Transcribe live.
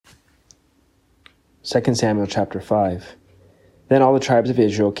2 Samuel chapter 5. Then all the tribes of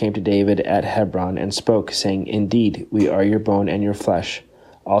Israel came to David at Hebron and spoke, saying, Indeed, we are your bone and your flesh.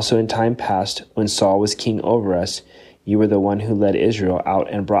 Also in time past, when Saul was king over us, you were the one who led Israel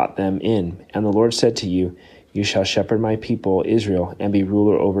out and brought them in. And the Lord said to you, You shall shepherd my people Israel, and be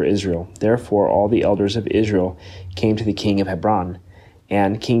ruler over Israel. Therefore all the elders of Israel came to the king of Hebron.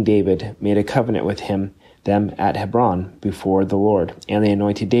 And King David made a covenant with them at Hebron before the Lord. And they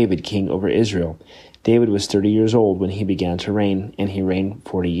anointed David king over Israel. David was 30 years old when he began to reign, and he reigned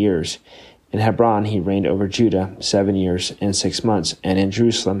 40 years. In Hebron he reigned over Judah 7 years and 6 months, and in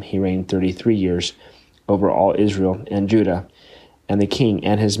Jerusalem he reigned 33 years over all Israel and Judah. And the king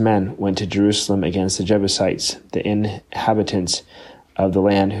and his men went to Jerusalem against the Jebusites, the inhabitants of the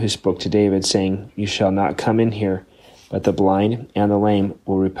land, who spoke to David, saying, You shall not come in here, but the blind and the lame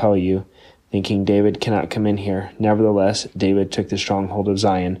will repel you, thinking David cannot come in here. Nevertheless, David took the stronghold of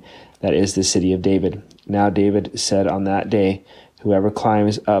Zion, that is the city of David. Now David said on that day, Whoever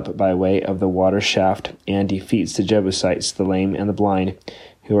climbs up by way of the water shaft and defeats the Jebusites, the lame and the blind,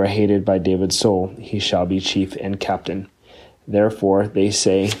 who are hated by David's soul, he shall be chief and captain. Therefore they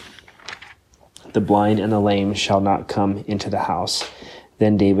say, The blind and the lame shall not come into the house.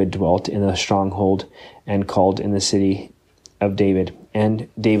 Then David dwelt in the stronghold and called in the city of David. And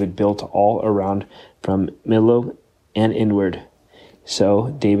David built all around from Millo and inward. So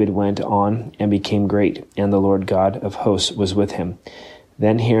David went on and became great, and the Lord God of hosts was with him.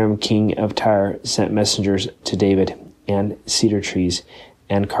 Then Hiram king of Tyre sent messengers to David, and cedar trees,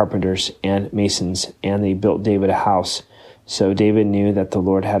 and carpenters, and masons, and they built David a house. So David knew that the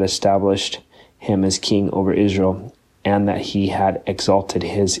Lord had established him as king over Israel, and that he had exalted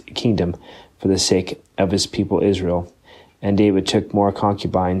his kingdom for the sake of his people Israel. And David took more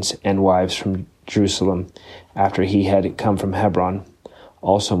concubines and wives from Jerusalem after he had come from Hebron.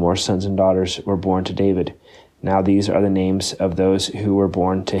 Also more sons and daughters were born to David. Now these are the names of those who were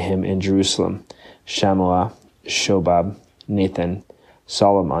born to him in Jerusalem: Shammua, Shobab, Nathan,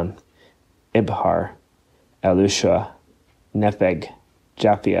 Solomon, Ibhar, Elisha, Nepheg,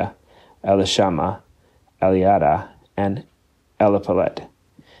 Japhia, Elishama, Eliada, and Eliphalet.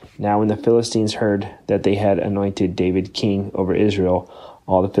 Now when the Philistines heard that they had anointed David king over Israel,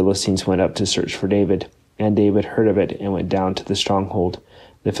 all the Philistines went up to search for David. And David heard of it and went down to the stronghold.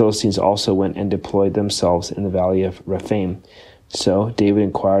 The Philistines also went and deployed themselves in the valley of Rephaim. So David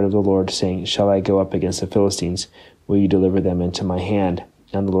inquired of the Lord, saying, Shall I go up against the Philistines? Will you deliver them into my hand?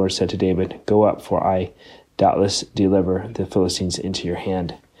 And the Lord said to David, Go up, for I doubtless deliver the Philistines into your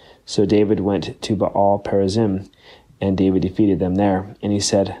hand. So David went to Baal Perazim, and David defeated them there. And he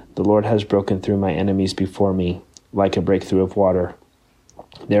said, The Lord has broken through my enemies before me, like a breakthrough of water.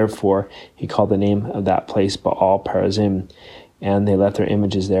 Therefore he called the name of that place Baal Perazim, and they left their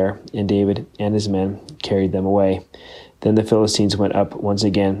images there, and David and his men carried them away. Then the Philistines went up once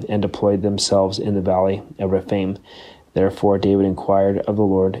again and deployed themselves in the valley of Rephaim. Therefore David inquired of the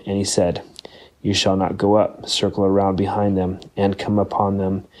Lord, and he said, You shall not go up, circle around behind them, and come upon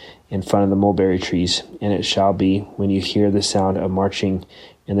them in front of the mulberry trees. And it shall be, when you hear the sound of marching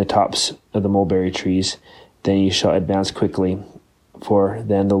in the tops of the mulberry trees, then you shall advance quickly, for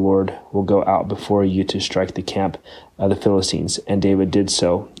then the Lord will go out before you to strike the camp of the Philistines. And David did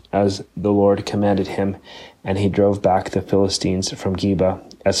so, as the Lord commanded him, and he drove back the Philistines from Geba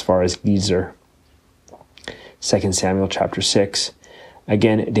as far as Gezer. 2 Samuel chapter 6.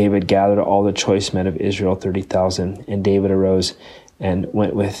 Again David gathered all the choice men of Israel, 30,000, and David arose and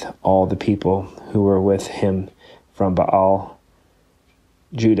went with all the people who were with him from Baal,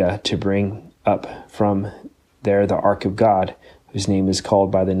 Judah, to bring up from there the ark of God, whose name is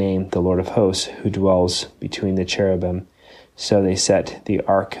called by the name, the Lord of hosts, who dwells between the cherubim. So they set the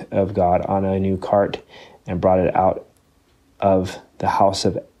ark of God on a new cart and brought it out of the house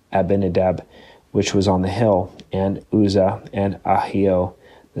of Abinadab, which was on the hill. And Uzzah and Ahio,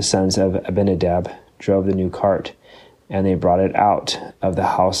 the sons of Abinadab, drove the new cart, and they brought it out of the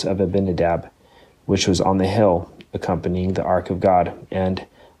house of Abinadab, which was on the hill, accompanying the ark of God. And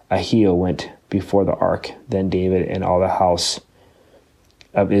Ahio went before the ark. Then David and all the house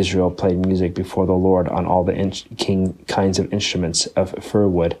of Israel played music before the Lord on all the kinds of instruments of fir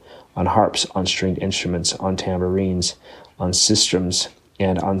wood, on harps, on stringed instruments, on tambourines, on sistrums,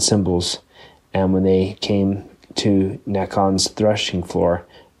 and on cymbals. And when they came to Nachon's threshing floor,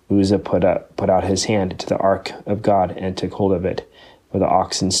 Uzzah put out his hand to the ark of God and took hold of it, for the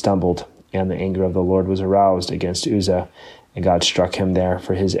oxen stumbled, and the anger of the Lord was aroused against Uzzah, and God struck him there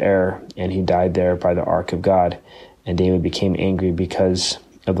for his error, and he died there by the ark of God. And David became angry because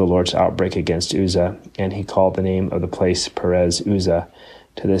of the Lord's outbreak against Uzzah, and he called the name of the place Perez Uzzah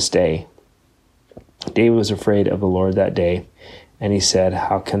to this day. David was afraid of the Lord that day, and he said,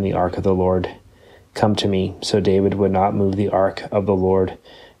 "How can the ark of the Lord come to me?" So David would not move the ark of the Lord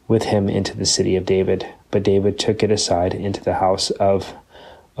with him into the city of David. But David took it aside into the house of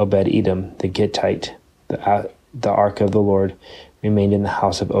Obed-Edom the Gittite. The ark of the Lord remained in the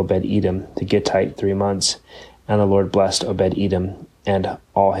house of Obed-Edom the Gittite 3 months, and the Lord blessed Obed-Edom and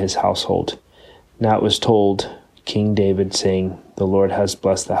all his household. Now it was told King David, saying, "The Lord has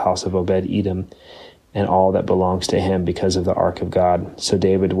blessed the house of Obed-Edom and all that belongs to him because of the ark of God." So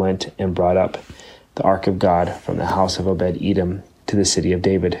David went and brought up the ark of God from the house of Obed-Edom to the city of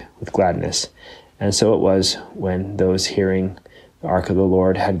David with gladness. And so it was, when those hearing the ark of the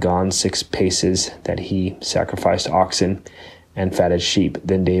Lord had gone 6 paces, that he sacrificed oxen and fatted sheep.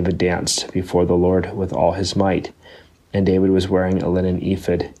 Then David danced before the Lord with all his might, and David was wearing a linen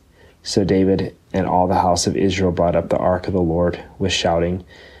ephod. So David and all the house of Israel brought up the ark of the Lord with shouting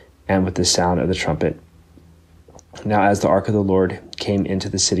and with the sound of the trumpet. Now as the ark of the Lord came into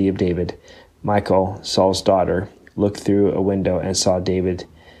the city of David, Michal, Saul's daughter, looked through a window and saw David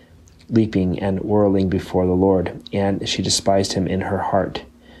leaping and whirling before the Lord, and she despised him in her heart.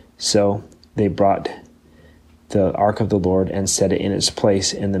 So they brought the ark of the Lord and set it in its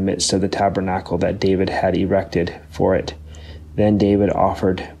place in the midst of the tabernacle that David had erected for it. Then David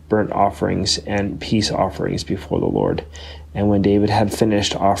offered burnt offerings and peace offerings before the Lord. And when David had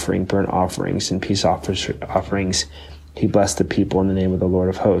finished offering burnt offerings and peace offerings, he blessed the people in the name of the Lord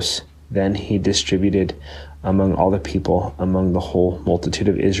of hosts. Then he distributed among all the people, among the whole multitude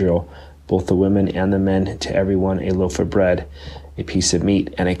of Israel, both the women and the men, to every one a loaf of bread, a piece of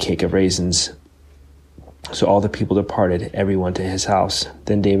meat, and a cake of raisins. So all the people departed, every one to his house.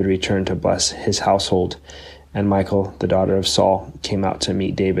 Then David returned to bless his household. And Michal, the daughter of Saul, came out to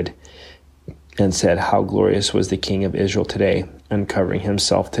meet David and said, "How glorious was the king of Israel today, uncovering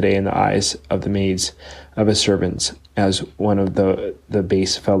himself today in the eyes of the maids of his servants, as one of the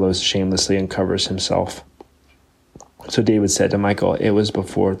base fellows shamelessly uncovers himself." So David said to Michal, "It was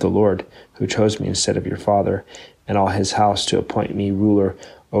before the Lord who chose me instead of your father and all his house to appoint me ruler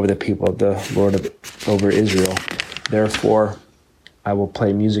over the people of the Lord over Israel. Therefore I will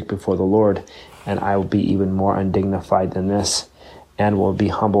play music before the Lord, and I will be even more undignified than this, and will be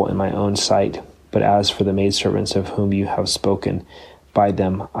humble in my own sight. But as for the maidservants of whom you have spoken, by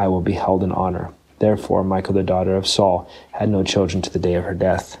them I will be held in honor." Therefore Michal, the daughter of Saul, had no children to the day of her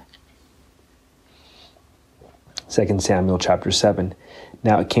death. 2 Samuel chapter 7.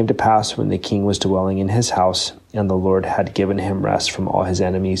 Now it came to pass, when the king was dwelling in his house, and the Lord had given him rest from all his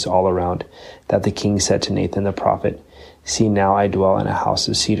enemies all around, that the king said to Nathan the prophet, "See, now I dwell in a house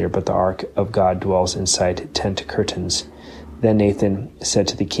of cedar, but the ark of God dwells inside tent curtains." Then Nathan said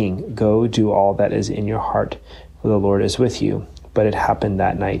to the king, "Go, do all that is in your heart, for the Lord is with you." But it happened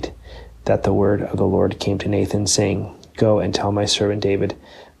that night that the word of the Lord came to Nathan, saying, "Go and tell my servant David,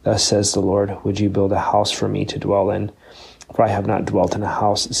 thus says the Lord, would you build a house for me to dwell in? For I have not dwelt in a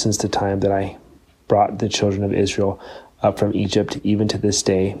house since the time that I brought the children of Israel up from Egypt, even to this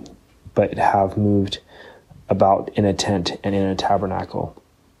day, but have moved about in a tent and in a tabernacle.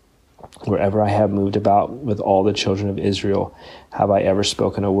 Wherever I have moved about with all the children of Israel, have I ever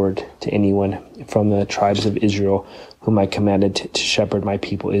spoken a word to anyone from the tribes of Israel, whom I commanded to shepherd my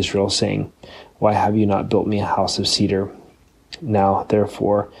people Israel, saying, Why have you not built me a house of cedar? Now,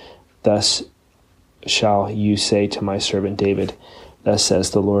 therefore, thus shall you say to my servant David, Thus says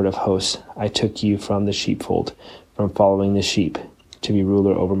the Lord of hosts, I took you from the sheepfold, from following the sheep, to be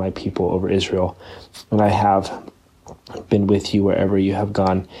ruler over my people, over Israel. And I have been with you wherever you have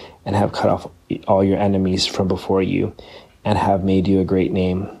gone, and have cut off all your enemies from before you, and have made you a great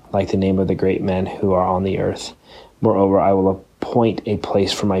name, like the name of the great men who are on the earth. Moreover, I will appoint a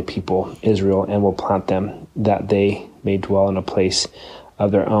place for my people, Israel, and will plant them, that they may dwell in a place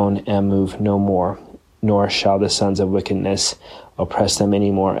of their own, and move no more, nor shall the sons of wickedness oppress them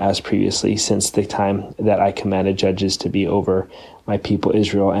any more as previously, since the time that I commanded judges to be over my people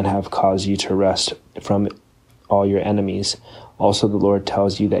Israel, and have caused you to rest from all your enemies. Also the Lord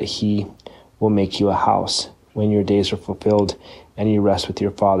tells you that he will make you a house. When your days are fulfilled, and you rest with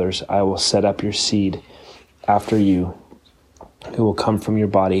your fathers, I will set up your seed after you, who will come from your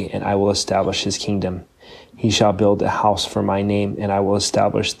body, and I will establish his kingdom. He shall build a house for my name, and I will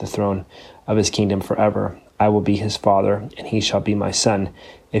establish the throne of his kingdom forever. I will be his father, and he shall be my son.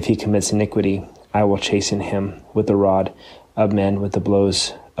 If he commits iniquity, I will chasten him with the rod of men, with the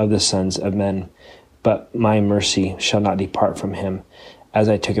blows of the sons of men. But my mercy shall not depart from him, as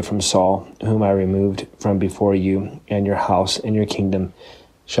I took it from Saul, whom I removed from before you, and your house and your kingdom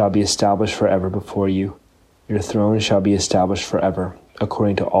shall be established forever before you. Your throne shall be established forever.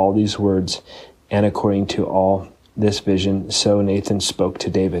 According to all these words And according to all this vision, so Nathan spoke to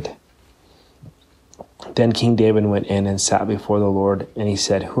David. Then King David went in and sat before the Lord, and he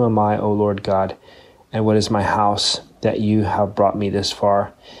said, Who am I, O Lord God, and what is my house, that you have brought me this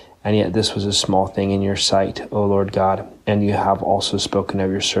far? And yet this was a small thing in your sight, O Lord God, and you have also spoken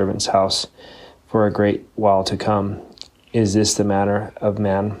of your servant's house for a great while to come. Is this the manner of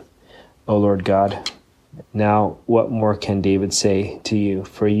man, O Lord God? Now what more can David say to you?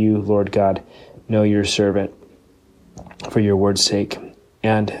 For you, Lord God, know your servant for your word's sake,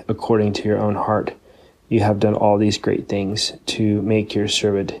 and according to your own heart. You have done all these great things to make your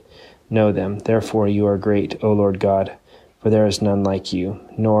servant know them. Therefore you are great, O Lord God, for there is none like you,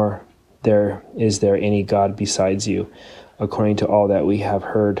 nor is there any God besides you, according to all that we have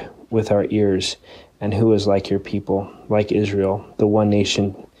heard with our ears. And who is like your people, like Israel, the one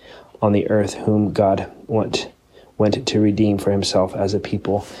nation on the earth whom God went to redeem for himself as a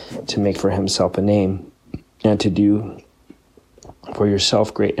people, to make for himself a name, and to do for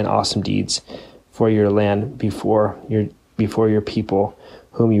yourself great and awesome deeds for your land before your people,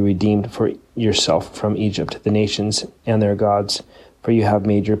 whom you redeemed for yourself from Egypt, the nations and their gods. For you have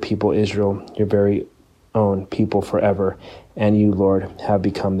made your people Israel your very own people forever, and you, Lord, have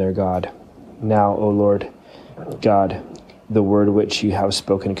become their God. Now, O Lord God, the word which you have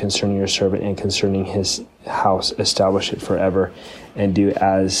spoken concerning your servant and concerning his house, establish it forever, and do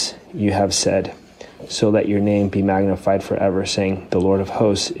as you have said. So let your name be magnified forever, saying, The Lord of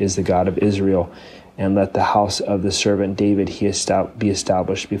hosts is the God of Israel, and let the house of the servant David be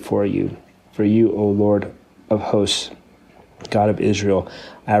established before you. For you, O Lord of hosts, God of Israel,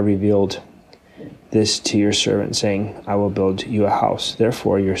 I have revealed this to your servant, saying, I will build you a house.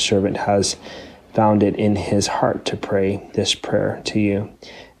 Therefore your servant has found it in his heart to pray this prayer to you.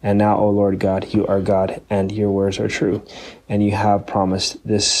 And now, O Lord God, you are God, and your words are true, and you have promised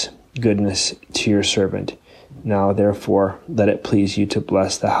this goodness to your servant. Now, therefore, let it please you to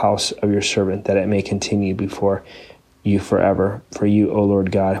bless the house of your servant, that it may continue before you forever. For you, O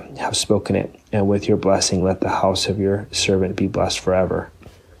Lord God, have spoken it, and with your blessing let the house of your servant be blessed forever.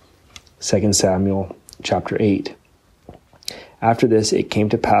 2 Samuel chapter 8. After this, it came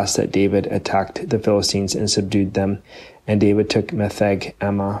to pass that David attacked the Philistines and subdued them, and David took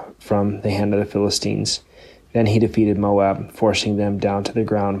Metheg-ammah from the hand of the Philistines. Then he defeated Moab, forcing them down to the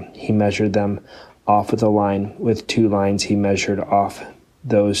ground. He measured them off with a line. With 2 lines he measured off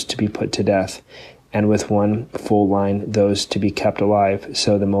those to be put to death, and with 1 full line those to be kept alive.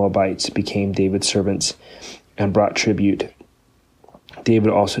 So the Moabites became David's servants and brought tribute.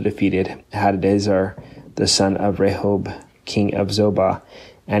 David also defeated Hadadezer, the son of Rehob, king of Zobah,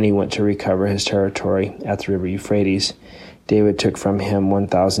 and he went to recover his territory at the river Euphrates. David took from him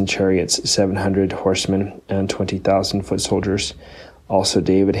 1,000 chariots, 700 horsemen, and 20,000 foot soldiers. Also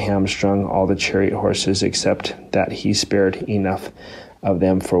David hamstrung all the chariot horses, except that he spared enough of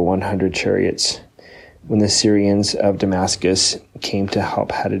them for 100 chariots. When the Syrians of Damascus came to help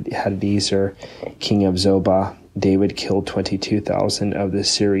Hadadezer, king of Zobah, David killed 22,000 of the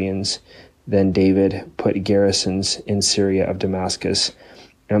Syrians. Then David put garrisons in Syria of Damascus,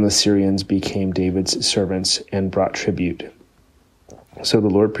 and the Syrians became David's servants and brought tribute. So the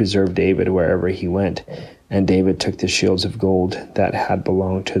Lord preserved David wherever he went, and David took the shields of gold that had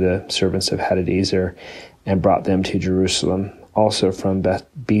belonged to the servants of Hadadezer and brought them to Jerusalem. Also from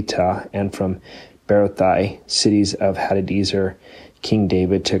Betah and from Berothai, cities of Hadadezer, King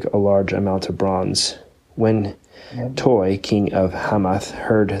David took a large amount of bronze. When Toi, king of Hamath,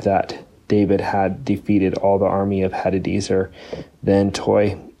 heard that David had defeated all the army of Hadadezer, then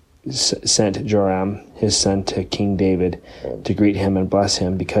Toi sent Joram, his son, to King David to greet him and bless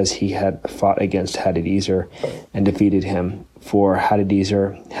him, because he had fought against Hadadezer and defeated him. For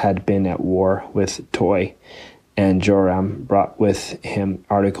Hadadezer had been at war with Toi, and Joram brought with him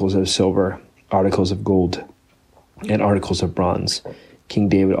articles of silver, articles of gold, and articles of bronze. King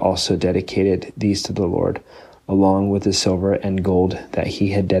David also dedicated these to the Lord, along with the silver and gold that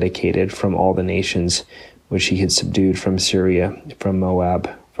he had dedicated from all the nations which he had subdued, from Syria, from Moab,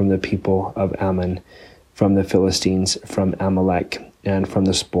 from the people of Ammon, from the Philistines, from Amalek, and from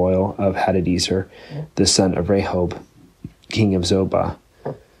the spoil of Hadadezer, the son of Rehob, king of Zobah.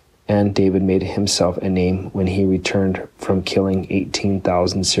 And David made himself a name when he returned from killing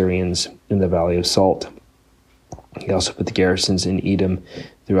 18,000 Syrians in the Valley of Salt. He also put the garrisons in Edom.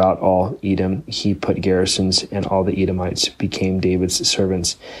 Throughout all Edom he put garrisons, and all the Edomites became David's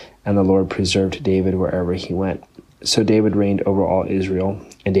servants, and the Lord preserved David wherever he went. So David reigned over all Israel,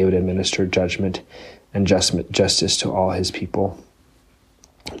 and David administered judgment and justice to all his people.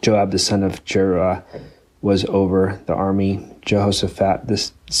 Joab the son of Jeruah was over the army. Jehoshaphat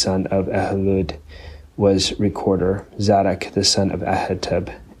son of Ahilud, was recorder. Zadok, the son of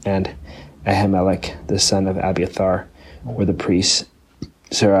Ahitub, and Ahimelech, the son of Abiathar, were the priests.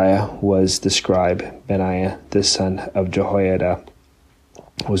 Seraiah was the scribe. Benaiah, the son of Jehoiada,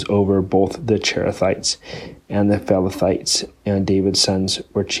 was over both the Cherethites and the Pelethites, and David's sons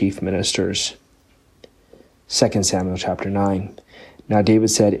were chief ministers. 2 Samuel chapter 9. Now David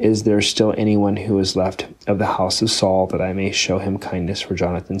said, Is there still anyone who is left of the house of Saul, that I may show him kindness for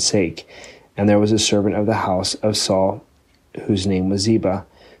Jonathan's sake? And there was a servant of the house of Saul, whose name was Ziba.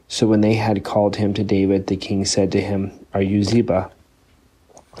 So when they had called him to David, the king said to him, Are you Ziba?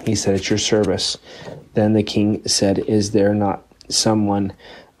 He said, At your service. Then the king said, Is there not someone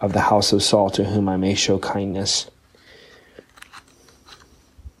of the house of Saul to whom I may show kindness?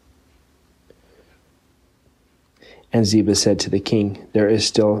 And Ziba said to the king, There is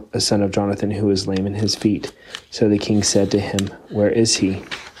still a son of Jonathan who is lame in his feet. So the king said to him, Where is he?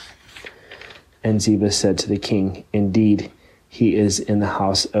 And Ziba said to the king, Indeed, he is in the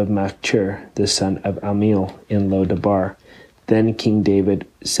house of Machir, the son of Amiel, in Lo-debar. Then King David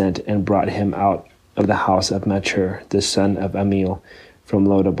sent and brought him out of the house of Machir, the son of Amiel, from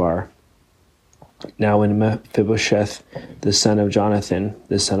Lo-debar. Now when Mephibosheth, the son of Jonathan,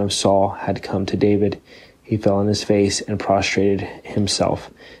 the son of Saul, had come to David, he fell on his face and prostrated himself.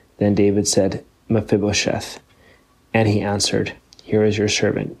 Then David said, Mephibosheth. And he answered, Here is your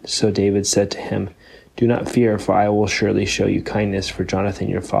servant. So David said to him, Do not fear, for I will surely show you kindness for Jonathan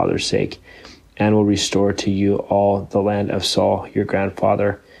your father's sake, and will restore to you all the land of Saul your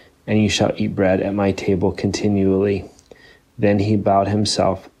grandfather, and you shall eat bread at my table continually. Then he bowed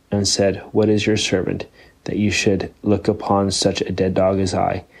himself and said, What is your servant, that you should look upon such a dead dog as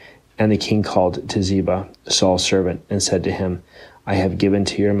I? And the king called to Ziba, Saul's servant, and said to him, I have given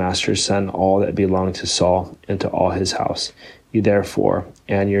to your master's son all that belonged to Saul, and to all his house. You therefore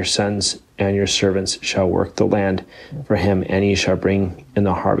and your sons and your servants shall work the land for him, and ye shall bring in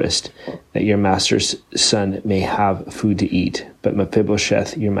the harvest, that your master's son may have food to eat. But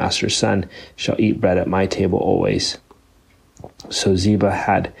Mephibosheth, your master's son, shall eat bread at my table always. So Ziba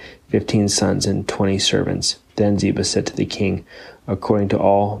had 15 sons and 20 servants. Then Ziba said to the king, According to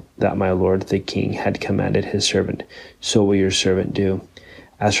all that my lord the king had commanded his servant, so will your servant do.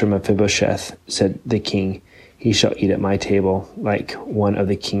 As for Mephibosheth, said the king, he shall eat at my table like one of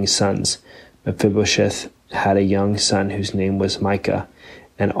the king's sons. Mephibosheth had a young son whose name was Micah,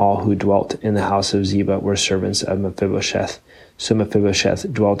 and all who dwelt in the house of Ziba were servants of Mephibosheth. So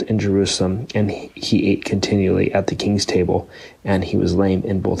Mephibosheth dwelt in Jerusalem, and he ate continually at the king's table, and he was lame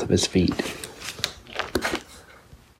in both of his feet.